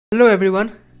Hello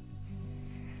everyone.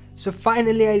 So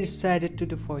finally I decided to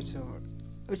do voiceover.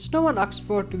 It's no one asked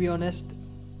for, to be honest.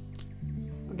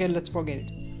 Okay, let's forget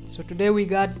it. So today we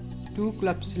got two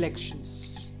club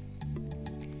selections,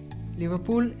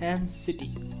 Liverpool and City.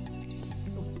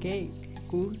 Okay,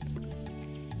 cool.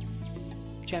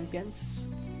 Champions.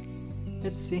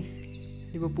 Let's see.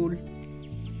 Liverpool.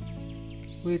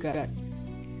 We got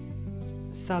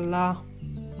Salah,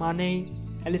 Mane,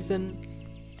 Alisson,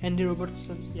 Andy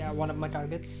Robertson. Yeah, one of my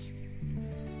targets.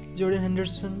 Jordan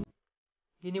Henderson,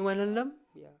 Gini Wijnaldum,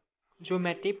 yeah, Joe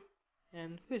Matip,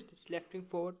 and who is this left wing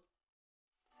forward?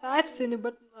 I've seen him,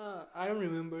 but I don't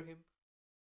remember him.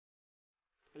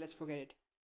 Let's forget it.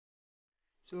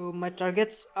 So my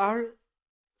targets are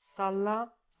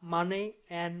Salah, Mane,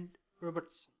 and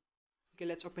Robertson. Okay,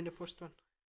 let's open the first one.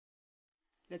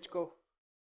 Let's go.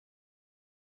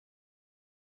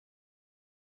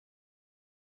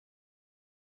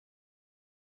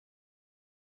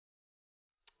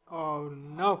 Oh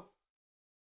no,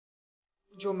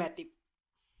 Joe Matip,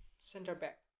 center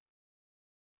back.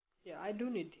 Yeah, I do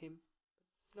need him.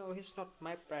 No, he's not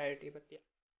my priority, but yeah.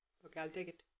 Okay, I'll take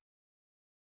it.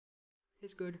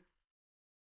 He's good.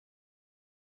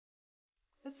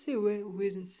 Let's see who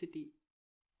is in City.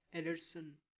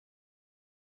 Ederson,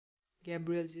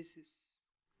 Gabriel Jesus,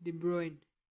 De Bruyne,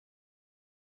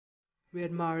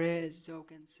 Riyad Mahrez, Joe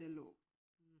Cancelo.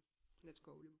 Let's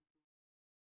go.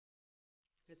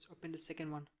 Let's open the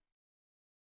second one.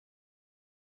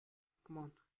 Come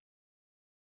on.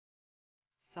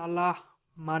 Salah,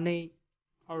 Mane,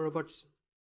 or Robertson.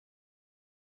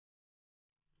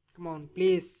 Come on,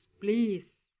 please, please.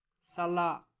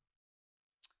 Salah.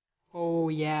 Oh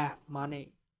yeah, Mane.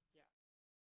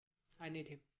 I need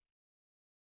him.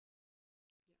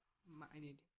 I need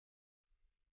him.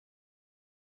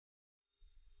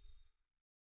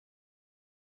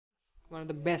 One of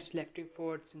the best left-wing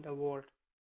forwards in the world.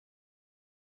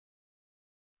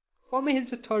 For me, he's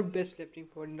the third best left-wing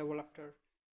forward in the world after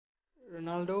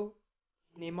Ronaldo,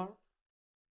 Neymar,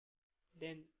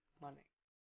 then Mane.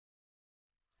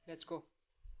 Let's go.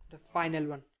 The final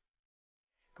one.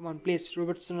 Come on, please,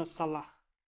 Robertson or Salah.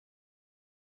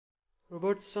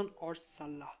 Robertson or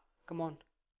Salah. Come on.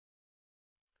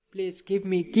 Please give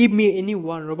me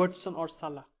anyone, Robertson or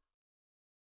Salah.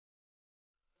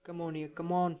 Come on here,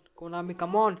 come on, Konami,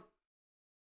 come on.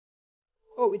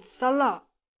 Oh, it's Salah.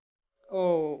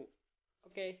 Oh,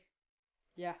 okay,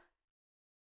 yeah.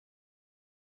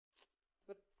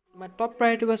 But my top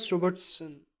priority was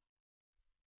Robertson.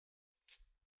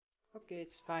 Okay,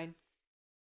 it's fine.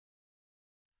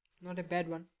 Not a bad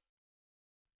one.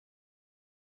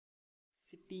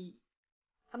 City.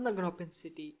 I'm not gonna open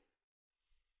City.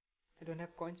 I don't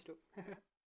have coins to.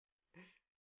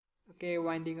 Okay,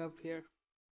 winding up here.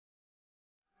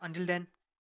 Until then,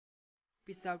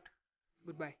 peace out.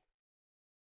 Goodbye.